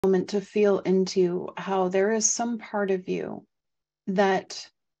Moment to feel into how there is some part of you that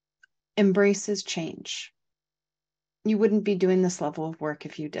embraces change. You wouldn't be doing this level of work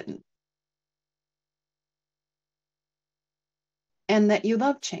if you didn't. And that you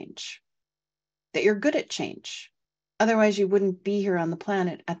love change, that you're good at change. Otherwise, you wouldn't be here on the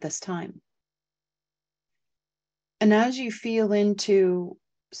planet at this time. And as you feel into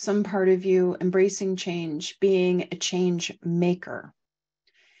some part of you embracing change, being a change maker,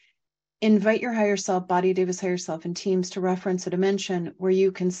 invite your higher self, body, Davis higher self, and teams to reference a dimension where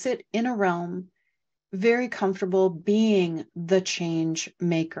you can sit in a realm very comfortable being the change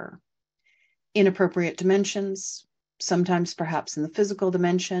maker in appropriate dimensions, sometimes perhaps in the physical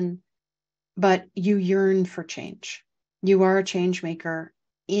dimension, but you yearn for change. You are a change maker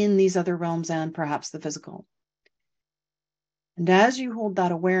in these other realms and perhaps the physical. And as you hold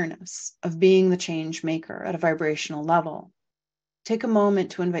that awareness of being the change maker at a vibrational level, take a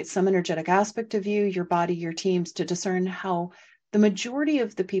moment to invite some energetic aspect of you, your body, your teams, to discern how the majority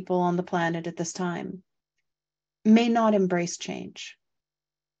of the people on the planet at this time may not embrace change.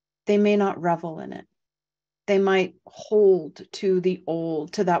 They may not revel in it. They might hold to the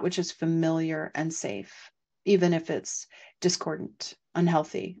old, to that which is familiar and safe, even if it's discordant,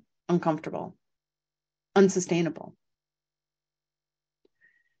 unhealthy, uncomfortable, unsustainable.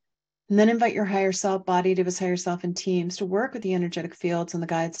 And then invite your higher self, body, Davis higher self, and teams to work with the energetic fields and the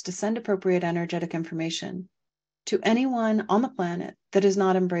guides to send appropriate energetic information to anyone on the planet that is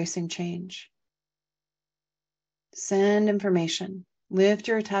not embracing change. Send information. Lift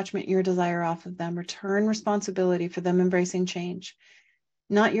your attachment, your desire off of them. Return responsibility for them embracing change.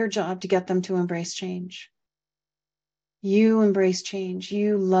 Not your job to get them to embrace change. You embrace change.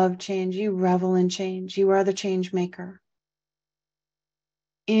 You love change. You revel in change. You are the change maker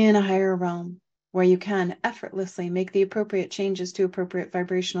in a higher realm where you can effortlessly make the appropriate changes to appropriate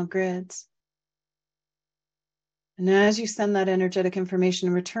vibrational grids. And as you send that energetic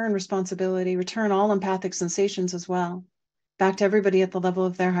information, return responsibility, return all empathic sensations as well, back to everybody at the level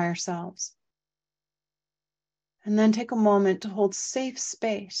of their higher selves. And then take a moment to hold safe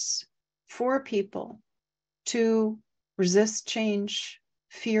space for people to resist change,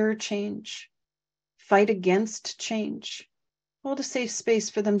 fear change, fight against change. Hold a safe space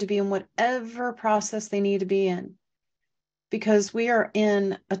for them to be in whatever process they need to be in. Because we are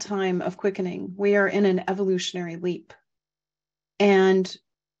in a time of quickening. We are in an evolutionary leap. And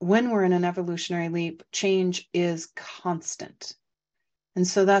when we're in an evolutionary leap, change is constant. And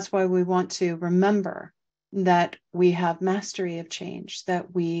so that's why we want to remember that we have mastery of change,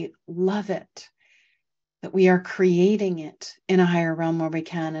 that we love it, that we are creating it in a higher realm where we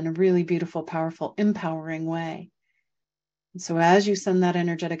can in a really beautiful, powerful, empowering way. And so as you send that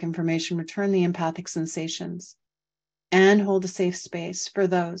energetic information, return the empathic sensations and hold a safe space for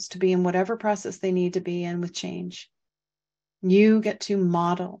those to be in whatever process they need to be in with change. You get to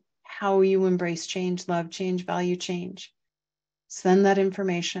model how you embrace change, love change, value change. Send that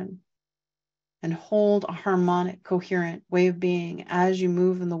information and hold a harmonic, coherent way of being as you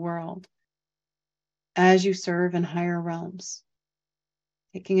move in the world, as you serve in higher realms.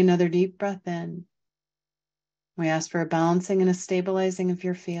 Taking another deep breath in. We ask for a balancing and a stabilizing of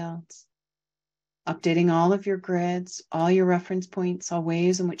your fields, updating all of your grids, all your reference points, all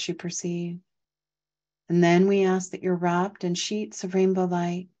ways in which you perceive. And then we ask that you're wrapped in sheets of rainbow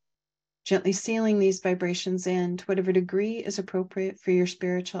light, gently sealing these vibrations in to whatever degree is appropriate for your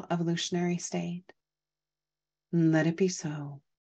spiritual evolutionary state. And let it be so.